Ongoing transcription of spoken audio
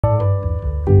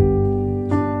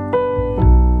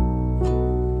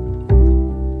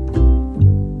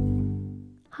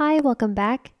welcome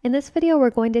back. In this video,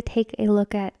 we're going to take a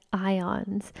look at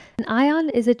ions. An ion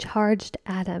is a charged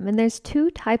atom, and there's two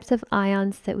types of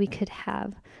ions that we could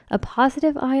have, a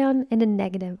positive ion and a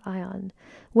negative ion.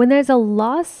 When there's a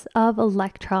loss of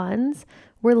electrons,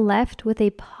 we're left with a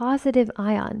positive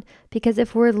ion, because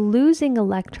if we're losing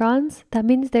electrons, that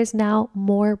means there's now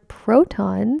more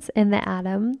protons in the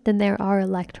atom than there are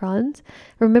electrons.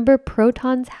 Remember,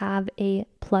 protons have a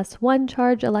 +1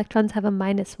 charge, electrons have a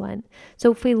 -1.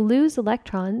 So if we lose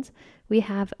electrons, we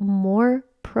have more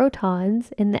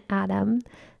protons in the atom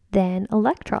than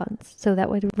electrons. So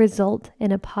that would result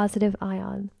in a positive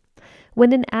ion.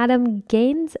 When an atom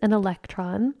gains an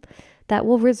electron, that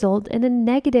will result in a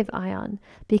negative ion,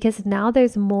 because now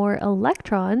there's more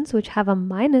electrons, which have a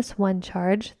 -1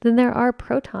 charge, than there are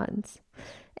protons.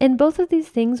 And both of these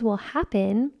things will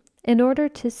happen in order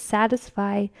to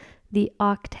satisfy the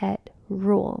octet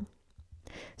rule.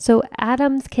 So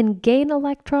atoms can gain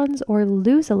electrons or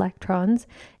lose electrons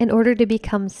in order to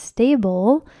become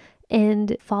stable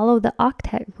and follow the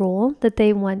octet rule that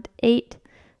they want 8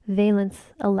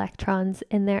 valence electrons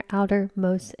in their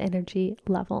outermost energy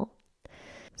level.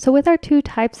 So with our two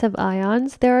types of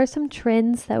ions, there are some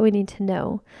trends that we need to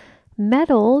know.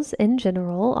 Metals in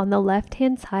general, on the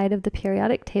left-hand side of the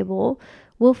periodic table,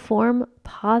 will form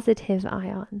positive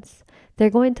ions. They're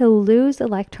going to lose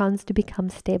electrons to become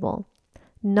stable.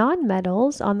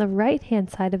 Nonmetals on the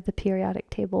right-hand side of the periodic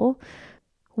table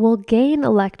will gain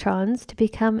electrons to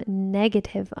become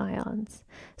negative ions.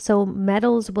 So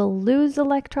metals will lose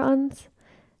electrons,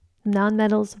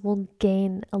 nonmetals will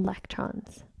gain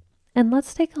electrons. And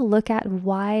let's take a look at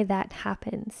why that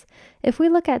happens. If we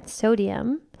look at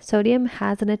sodium, sodium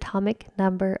has an atomic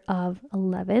number of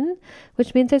 11,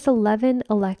 which means there's 11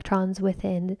 electrons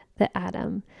within the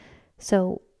atom.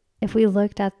 So if we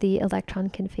looked at the electron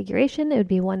configuration, it would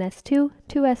be 1s2,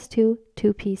 2s2,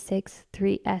 2p6,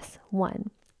 3s1.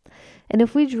 And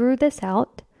if we drew this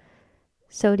out,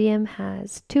 sodium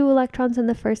has 2 electrons in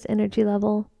the first energy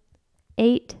level,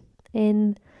 8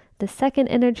 in the second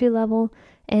energy level,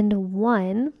 and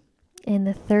 1 in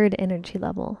the third energy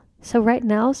level. So right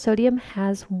now, sodium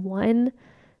has 1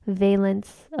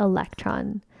 valence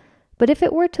electron. But if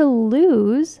it were to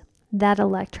lose that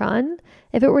electron,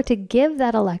 if it were to give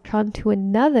that electron to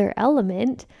another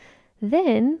element,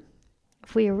 then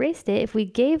if we erased it, if we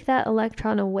gave that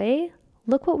electron away,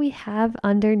 look what we have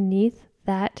underneath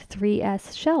that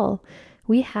 3s shell.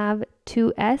 We have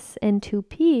 2s and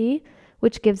 2p,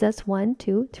 which gives us 1,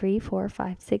 2, 3, 4,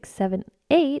 5, 6, 7,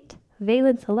 8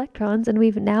 valence electrons, and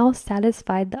we've now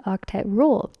satisfied the octet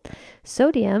rule.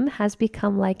 Sodium has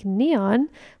become like neon,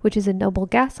 which is a noble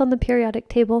gas on the periodic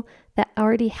table that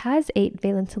already has 8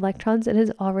 valence electrons and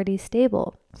is already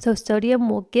stable. So sodium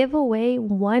will give away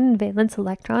 1 valence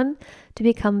electron to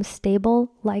become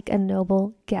stable like a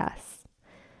noble gas.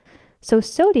 So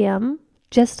sodium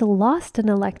just lost an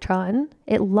electron.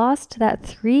 It lost that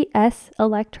 3s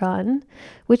electron,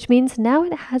 which means now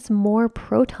it has more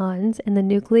protons in the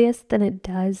nucleus than it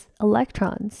does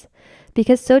electrons.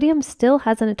 Because sodium still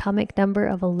has an atomic number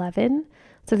of 11,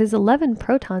 so there's 11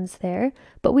 protons there,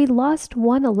 but we lost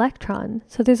 1 electron,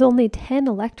 so there's only 10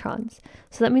 electrons.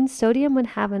 So that means sodium would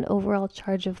have an overall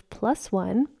charge of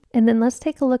 +1. And then let's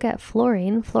take a look at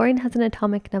fluorine. Fluorine has an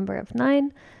atomic number of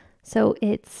 9, so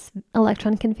its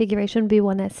electron configuration would be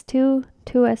 1s2,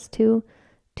 2s2,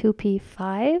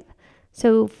 2p5.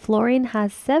 So fluorine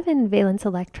has 7 valence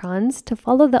electrons. To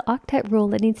follow the octet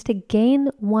rule, it needs to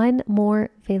gain 1 more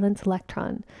valence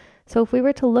electron. So if we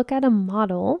were to look at a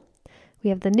model, we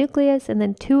have the nucleus and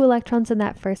then 2 electrons in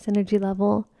that first energy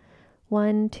level.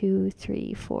 1, 2,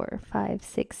 3, 4, 5,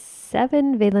 6,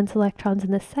 7 valence electrons in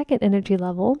the second energy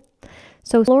level.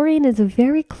 So fluorine is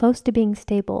very close to being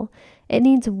stable. It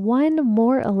needs 1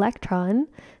 more electron,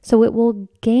 so it will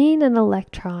gain an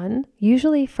electron,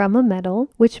 usually from a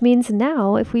metal, which means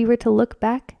now if we were to look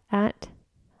back at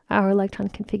our electron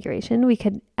configuration, we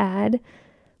could add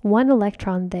 1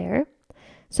 electron there.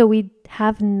 So we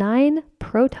have 9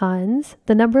 protons.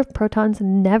 The number of protons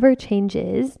never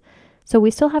changes. So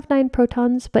we still have 9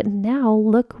 protons, but now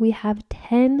look, we have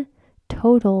 10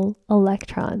 total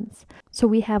electrons. So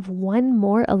we have 1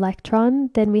 more electron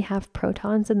than we have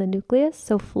protons in the nucleus.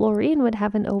 So fluorine would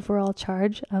have an overall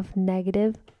charge of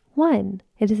 -1.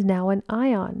 It is now an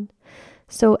ion.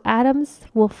 So atoms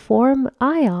will form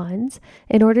ions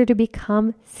in order to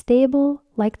become stable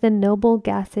like the noble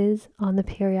gases on the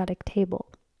periodic table.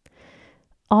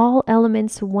 All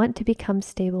elements want to become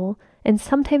stable, and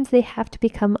sometimes they have to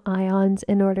become ions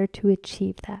in order to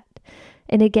achieve that.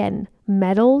 And again,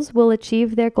 metals will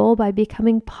achieve their goal by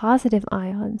becoming positive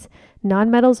ions.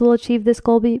 Nonmetals will achieve this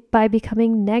goal by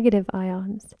becoming negative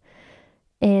ions.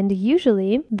 And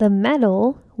usually the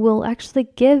metal will actually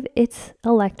give its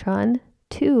electron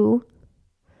to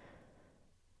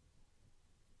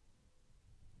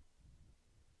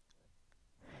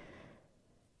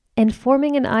and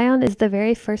forming an ion is the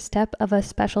very first step of a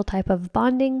special type of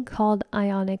bonding called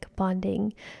ionic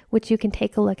bonding, which you can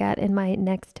take a look at in my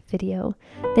next video.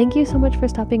 Thank you so much for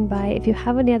stopping by. If you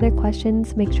have any other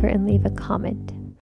questions, make sure and leave a comment.